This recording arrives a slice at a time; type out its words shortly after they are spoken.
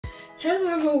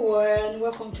Hello everyone,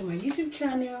 welcome to my YouTube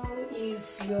channel.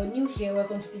 If you're new here,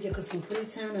 welcome to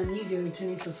Pj-Cosmopolitan, and if you're a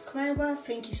returning subscriber,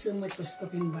 thank you so much for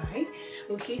stopping by.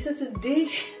 Okay, so today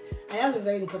I have a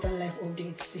very important life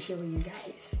update to share with you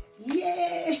guys.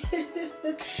 Yeah.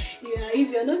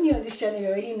 If you're not new on this channel, you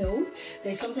already know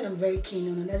there's something I'm very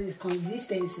keen on, and that is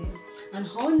consistency. And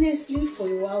honestly, for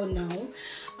a while now,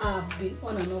 I've been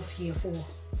on and off here for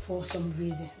some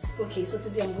reasons. Okay, so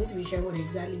today I'm going to be sharing what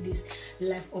exactly this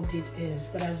life update is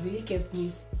that has really kept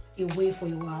me away for a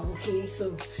while. Okay,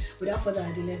 so without further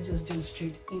ado, let's just jump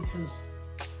straight into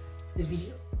the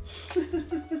video.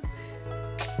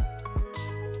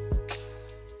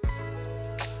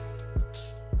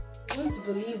 I want to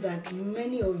believe that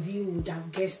many of you would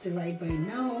have guessed it right by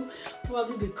now,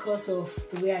 probably because of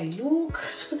the way I look,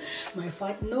 my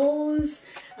fat nose,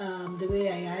 the way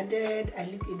I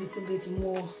look a little bit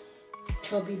more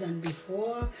chubby than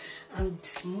before, and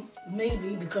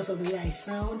maybe because of the way I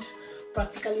sound,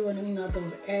 practically running out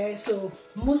of air. So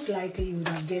most likely you would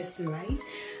have guessed it right.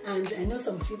 And I know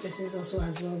some few persons also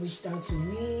as well reached out to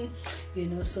me,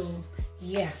 so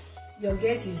yeah. Your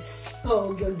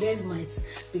guess might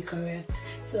be correct.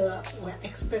 So we're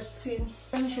expecting.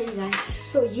 Let me show you guys.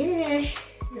 So yeah,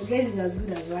 your guess is as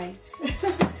good as right.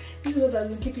 This is what has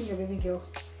been keeping your baby girl.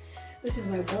 This is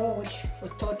my bulge for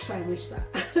third trimester.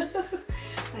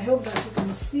 I hope that you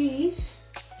can see.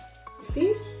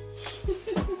 See?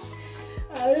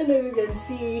 I don't know if you can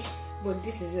see, but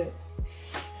this is it.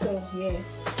 So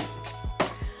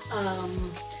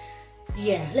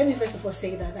yeah, let me first of all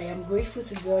say that I am grateful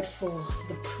to God for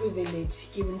the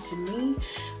privilege given to me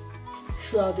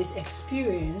throughout this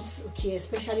experience, okay,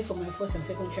 especially for my first and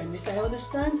second trimester. I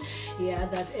understand,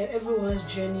 that everyone's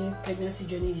pregnancy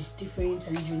journey is different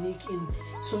and unique in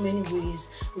so many ways,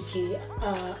 okay.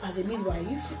 As a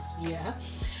midwife,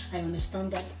 I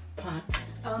understand that part.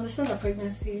 I understand that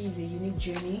pregnancy is a unique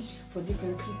journey for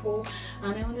different people,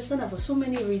 and I understand that for so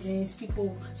many reasons,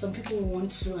 some people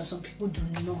want to and some people do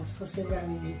not, for several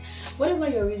reasons. Whatever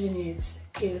your reason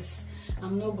is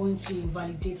I'm not going to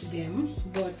invalidate them,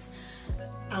 but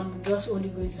I'm just only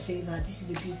going to say that this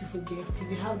is a beautiful gift.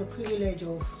 If you have the privilege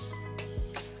of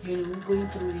going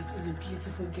through it, is a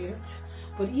beautiful gift.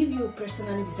 But if you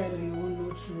personally decide on your own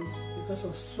not to, because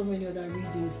of so many other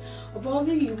reasons, or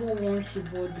probably you won't want to,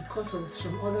 but because of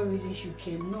some other reasons you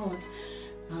cannot,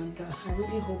 and I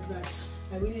really hope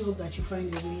that you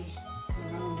find a way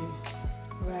around it,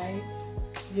 right?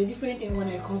 It's a different thing when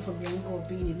I come from the angle of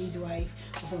being a midwife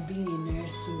or from being a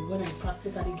nurse to when I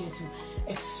practically get to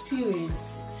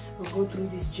experience or go through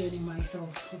this journey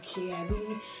myself. Okay, I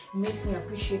really makes me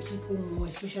appreciate people more,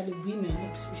 especially women,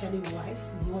 especially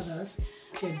wives, mothers.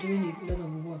 They're doing a lot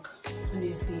of work,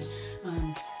 honestly,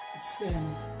 and it's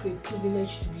a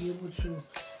privilege to be able to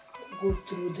go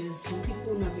through this. Some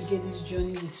people navigate this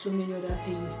journey with so many other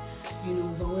things,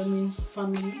 overwhelming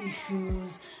family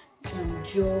issues,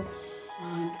 job,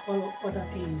 and all other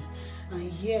things,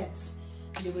 and yet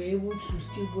they were able to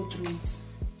still go through it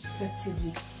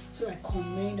effectively. So I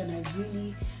commend and I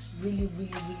really, really,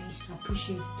 really, really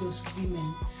appreciate those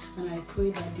women, and I pray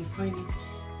that they find it,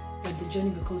 that the journey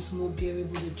becomes more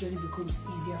bearable, the journey becomes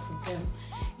easier for them.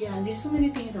 And there's so many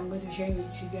things I'm going to be sharing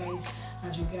with you guys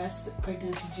as regards the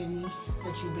pregnancy journey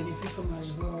that you benefit from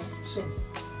as well. So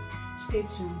stay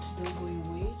tuned, don't go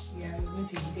away. You're going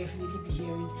to definitely be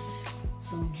hearing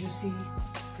some juicy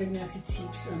pregnancy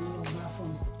tips and all of that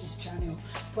from this channel.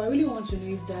 But I really want to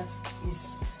know if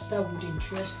that would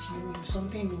interest you, if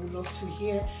something you would love to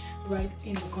hear, right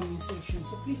in the comment section.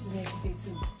 So please don't hesitate to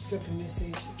drop a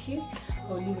message, okay,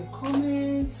 or leave a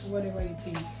comment, whatever you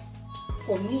think.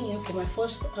 For me, for my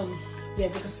first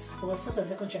because for my first and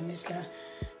second trimester,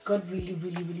 God really,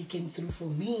 really, really came through for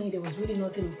me. There was really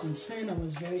nothing of concern. I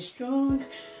was very strong,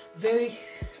 very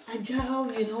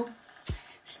agile,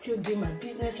 still doing my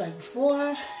business like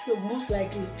before. So most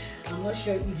likely, I'm not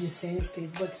sure if you sensed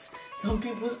it, but some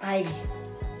people's I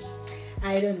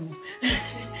don't know.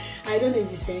 I don't know if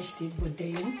you sensed it, but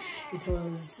then it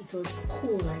was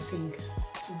cool. I think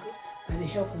by the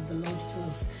help of the Lord,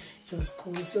 it was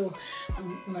cool. So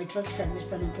my third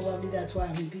trimester, and probably that's why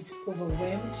I'm a bit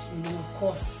overwhelmed. Of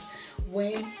course,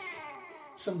 when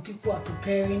some people are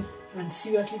preparing and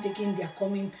seriously taking their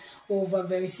coming over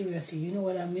very seriously, you know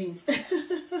what I mean.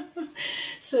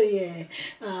 So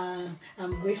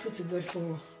I'm grateful to God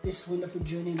for this wonderful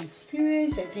journey and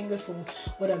experience. I thank God for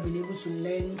what I've been able to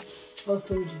learn all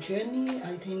through the journey.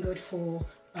 I thank God for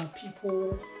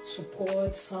people,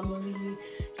 support, family,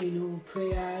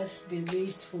 prayers been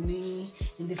raised for me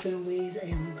in different ways. I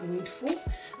am grateful,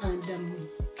 and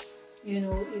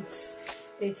it's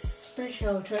it's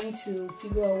special trying to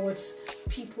figure out what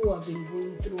people have been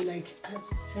going through, like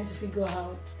trying to figure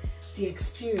out the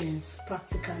experience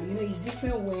practically. You know, it's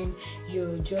different when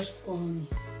you're just on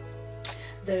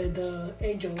the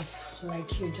edge of,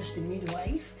 like, you're just a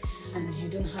midwife and you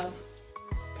don't have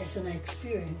personal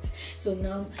experience. So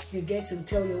now you get to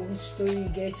tell your own story, you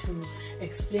get to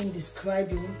explain, describe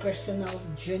your own personal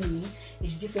journey.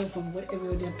 It's different from what every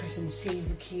other person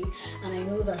says, okay? And I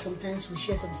know that sometimes we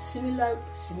share some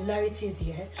similarities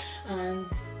here, and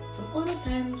some other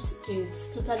times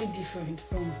it's totally different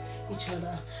from each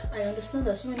other. I understand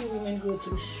that so many women go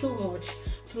through so much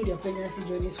through their pregnancy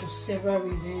journeys for several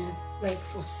reasons,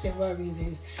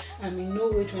 I'm in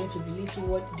no way trying to belittle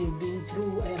what they've been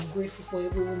through. I am grateful for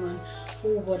every woman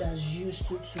who God has used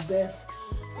to birth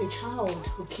a child,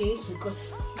 okay?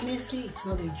 Because honestly, it's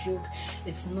not a joke.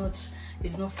 It's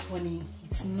not funny.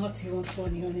 It's not even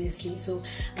funny, honestly. So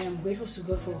I am grateful to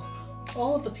God for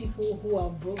all the people who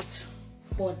have brought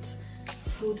forth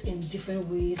fruit in different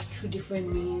ways, through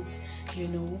different means, you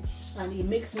know, and it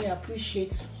makes me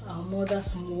appreciate our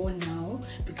mothers more now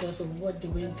because of what they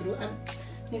went through. And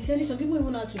sincerely, some people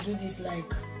even have to do this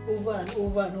like over and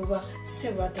over and over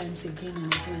several times again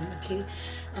and again, okay?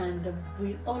 And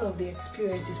with all of the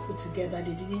experiences put together,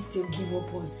 they didn't still give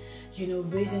up on, you know,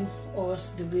 raising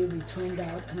us the way we turned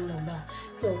out and all of that.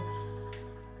 So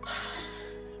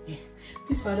yeah,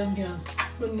 please pardon me, I'm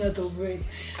running out of breath.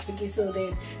 Okay, so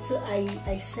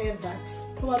I said that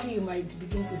probably you might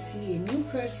begin to see a new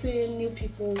person, new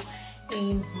people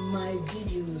in my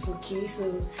videos, okay?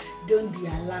 So don't be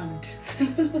alarmed.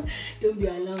 Don't be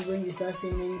alarmed when you start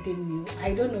seeing anything new.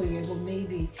 I don't know yet, but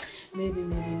maybe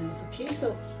not, okay?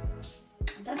 So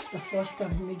that's the first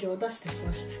major update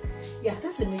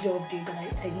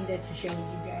that I needed to share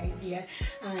with you guys, yeah.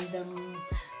 And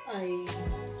I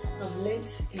have learned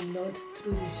a lot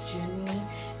through this journey,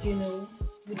 you know,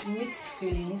 with mixed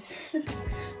feelings.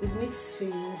 With mixed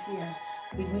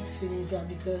feelings, yeah,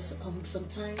 because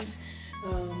sometimes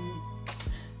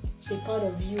a part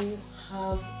of you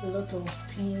have a lot of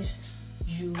things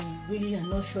you really are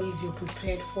not sure if you're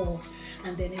prepared for,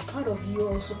 and then a part of you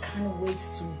also can't wait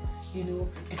to, you know,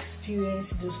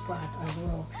 experience those parts as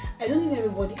well. I don't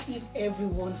know if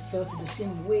everyone felt the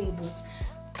same way, but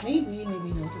maybe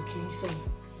not, okay? So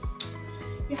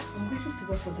yeah, I'm grateful to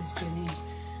God for this journey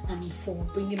and for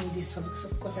bringing me this far, because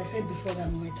of course I said before that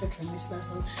I'm in my third trimester,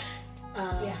 so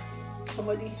yeah,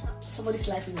 somebody's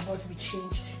life is about to be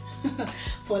changed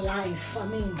for life. I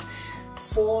mean,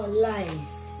 for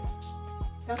life.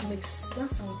 That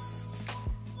sounds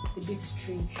a bit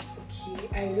strange, okay?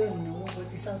 I don't know,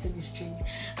 but it sounds a bit strange.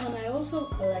 And I also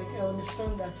I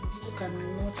understand that people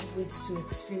cannot wait to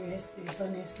experience this.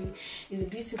 Honestly, it's a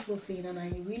beautiful thing, and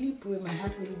I really pray, my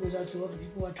heart really goes out to all the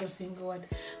people who are trusting God,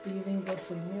 believing God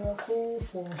for a miracle,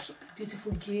 for a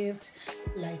beautiful gift,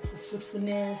 like for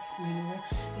fruitfulness, you know,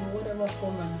 in whatever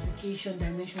form, ramification,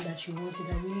 dimension that you want it.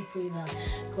 I really pray that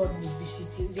God will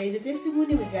visit you. There is a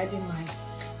testimony regarding my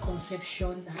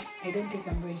conception. I don't think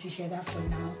I'm ready to share that for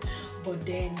now, but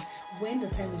then when the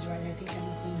time is right, I think I'm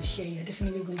going to share. You're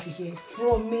definitely going to hear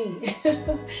from me.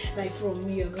 Like from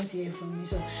me, you're going to hear from me.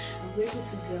 So I'm grateful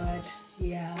to God,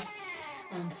 yeah,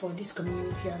 and for this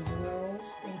community as well.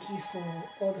 Thank you for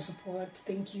all the support.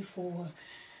 Thank you for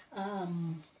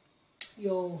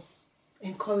your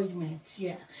encouragement.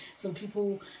 Yeah, some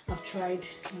people have tried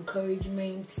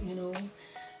encouragement, you know.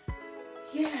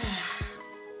 Yeah,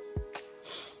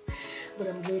 but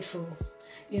I'm grateful,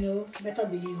 you know. Better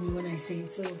believe me when I say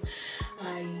it. So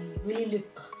I really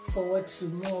look forward to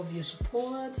more of your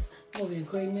support, more of your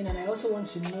encouragement, and I also want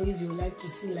to know if you would like to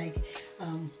see like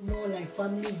more like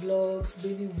family vlogs,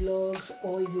 baby vlogs,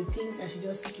 or if you think I should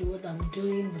just take what I'm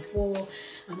doing before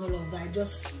and all of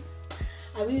that.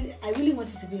 I really want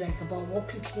it to be like about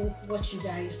what you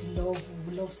guys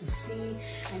would love to see.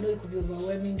 I know it could be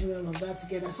overwhelming doing all of that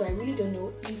together, so I really don't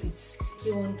know if it's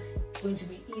even going to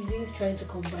be easy trying to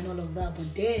combine all of that,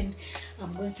 but then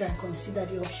I'm going to try and consider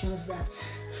the options that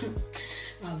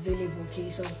are available, okay?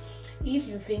 So if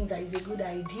you think that is a good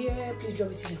idea, please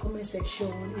drop it in the comment section.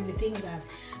 If you think that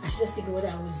I should just take what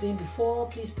I was doing before,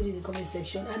 please put it in the comment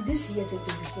section. And this year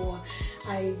 2024,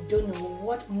 I don't know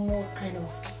what more kind of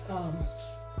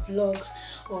vlogs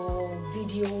or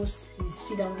videos,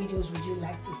 sit-down videos would you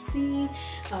like to see?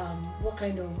 What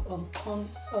kind of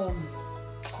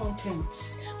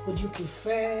contents would you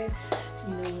prefer,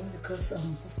 you know, because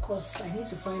of course I need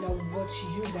to find out what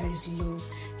you guys love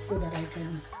so that I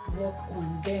can work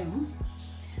on them,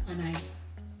 and I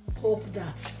hope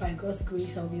that by God's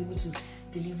grace I'll be able to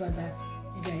deliver that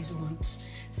you guys want.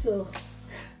 So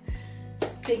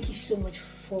thank you so much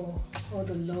for for all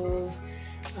the love.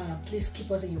 Please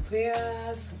keep us in your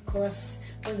prayers. Of course,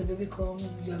 when the baby comes,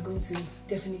 you are going to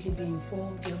definitely be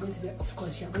informed. You're going to be, of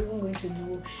course, you're even going to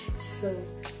know. So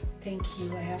thank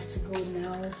you. I have to go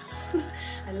now.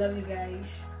 I love you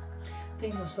guys.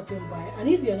 Thank you for stopping by. And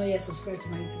if you're not yet subscribed to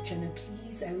my YouTube channel,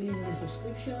 please, I really need a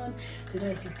subscription. Do not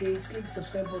hesitate. Click the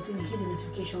subscribe button and hit the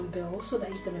notification bell so that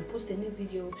each time I post a new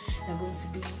video, you're going to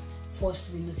be forced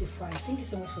to be notified. Thank you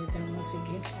so much for your time once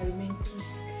again. I remain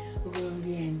peace over on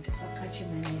the end. I'll catch you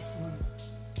in my next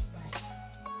one.